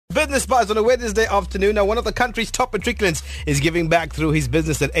Business Buzz on a Wednesday afternoon. Now, one of the country's top matriculants is giving back through his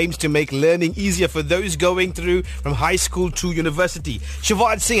business that aims to make learning easier for those going through from high school to university.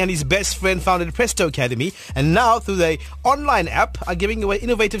 Shivad Singh and his best friend founded Presto Academy, and now through the online app are giving away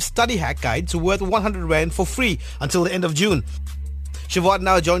innovative study hack guides worth 100 Rand for free until the end of June. Shivad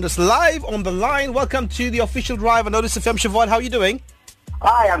now joined us live on the line. Welcome to the official drive on Lotus FM. Shivad, how are you doing?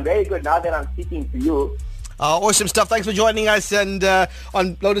 Hi, I'm very good now that I'm speaking to you. Awesome stuff. Thanks for joining us and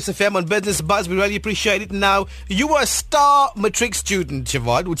on Lotus FM on Business Buzz. We really appreciate it. Now, you were a star matric student,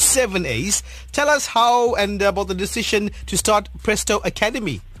 Shivad, with 7 A's. Tell us how and about the decision to start Presto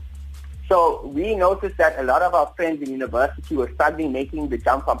Academy. So we noticed that a lot of our friends in university were struggling making the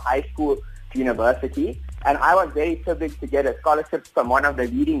jump from high school to university. And I was very privileged to get a scholarship from one of the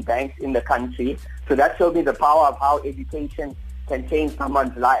leading banks in the country. So that showed me the power of how education can change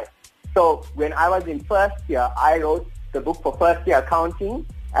someone's life. So when I was in first year, I wrote the book for first year accounting,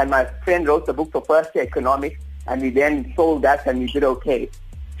 and my friend wrote the book for first year economics, and we then sold that and we did okay.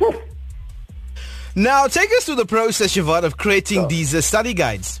 Now, take us through the process, Shivad, of creating these study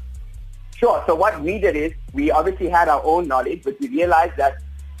guides. Sure. So what we did is we obviously had our own knowledge, but we realized that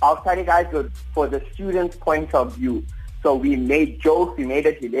our study guides were for the student's point of view. So we made jokes, we made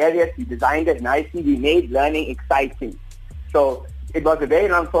it hilarious, we designed it nicely, we made learning exciting. So it was a very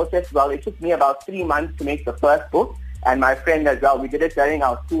long process. Well, it took me about 3 months to make the first book, and my friend as well. We did it during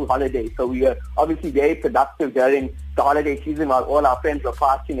our school holidays. So we were obviously very productive during the holiday season while all our friends were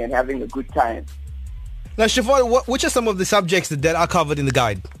partying and having a good time. Now, Shivad, which are some of the subjects that are covered in the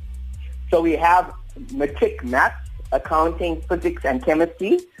guide? So we have matric maths, accounting, physics, and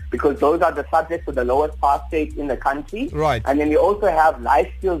chemistry, because those are the subjects with the lowest pass rate in the country. Right. And then we also have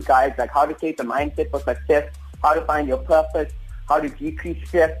life skills guides, like how to create a mindset for success, how to find your purpose, how to decrease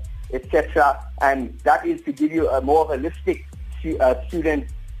stress, etc. And that is to give you a more holistic student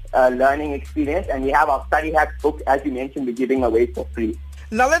learning experience. And we have our study hack book, as you mentioned, we're giving away for free.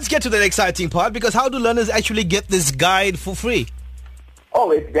 Now let's get to that exciting part, because how do learners actually get this guide for free?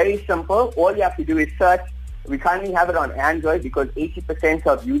 Oh, it's very simple. All you have to do is search. We currently have it on Android because 80%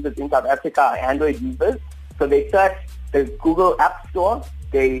 of users in South Africa are Android users. So they search the Google App Store,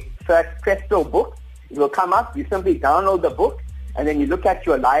 they search Presto Book. It will come up. You simply download the book, and then you look at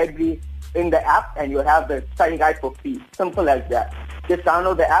your library in the app, and you'll have the study guide for free. Simple as that. Just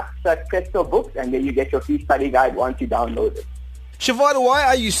download the app, search Presto Books, and then you get your free study guide once you download it. Shivad, why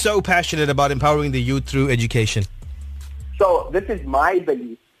are you so passionate about empowering the youth through education? So this is my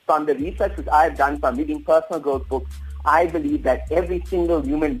belief. From the research which I've done from reading personal growth books, I believe that every single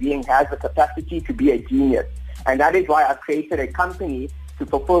human being has the capacity to be a genius. And that is why I created a company to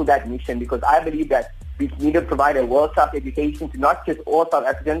fulfill that mission, because I believe that we need to provide a world-class education to not just all South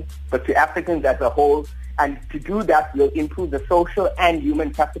Africans, but to Africans as a whole. And to do that, we'll improve the social and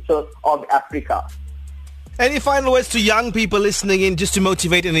human capital of Africa. Any final words to young people listening in, just to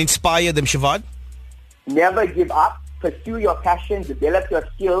motivate and inspire them, Shivad? Never give up. Pursue your passion, develop your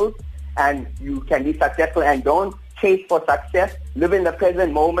skills, and you can be successful. And don't chase for success. Live in the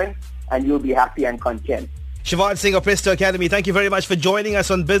present moment, and you'll be happy and content. Shivad Singh of Presto Academy, thank you very much for joining us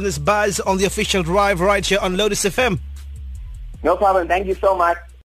on Business Buzz on the official drive right here on Lotus FM. No problem. Thank you so much.